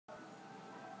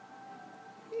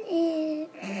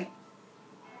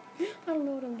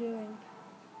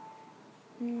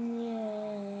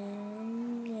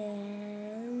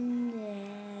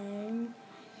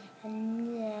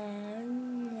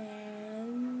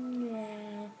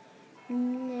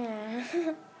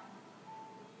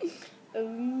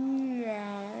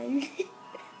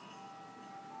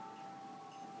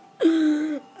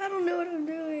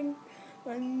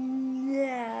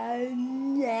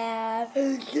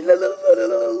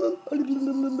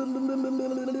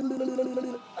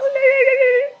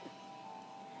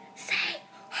Say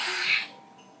hi.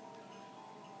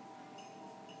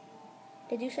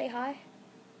 Did you say hi?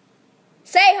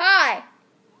 Say hi.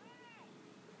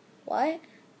 What?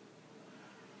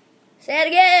 Say it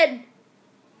again.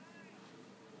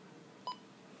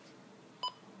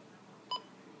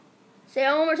 Say it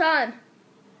one more time.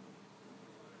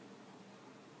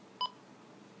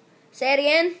 Say it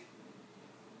again.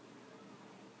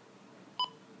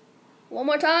 One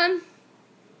more time.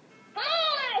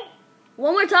 Hi!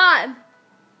 One more time.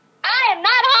 I am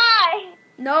not high!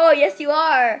 No, yes you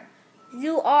are.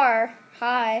 You are.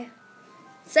 Hi.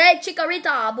 Say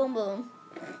chikorita, boom boom.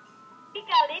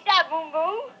 Chicarita boom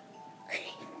boom.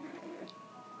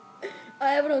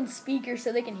 I have it on speaker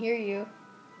so they can hear you.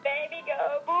 Baby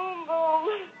go boom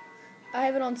boom. I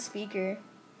have it on speaker.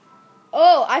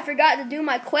 Oh, I forgot to do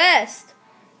my quest.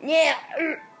 Yeah,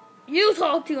 you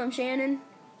talk to him, Shannon.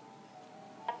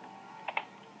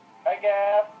 Hey,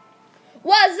 Gav.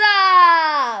 What's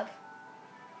up?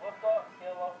 What's up,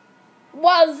 Killa?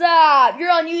 What's up?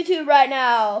 You're on YouTube right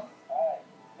now. Hey,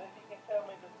 see if you can tell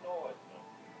me this noise.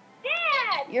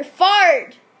 Dad! Your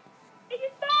fart. It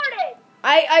just started!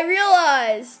 I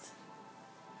realized.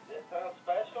 Did it sound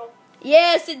special?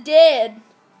 Yes, it did.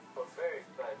 Or very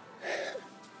special?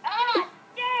 Ah,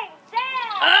 dang,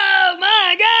 Dad! Oh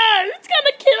my God! It's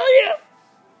gonna kill you.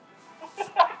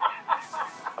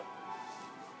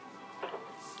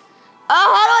 Oh,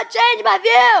 how do I change my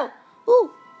view? Ooh,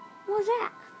 what was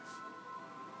that?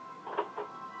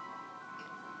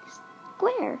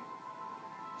 Square.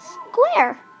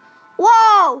 Square.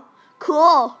 Whoa,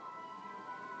 cool.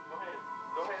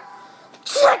 Go ahead.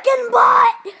 Chicken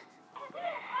butt.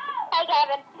 Hey,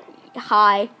 Gavin.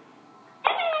 Hi.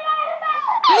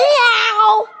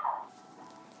 Meow.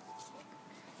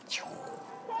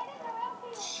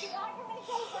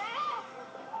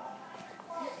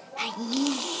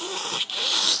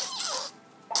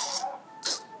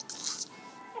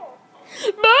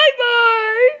 Bye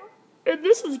bye. And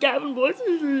this is Gavin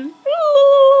Voices.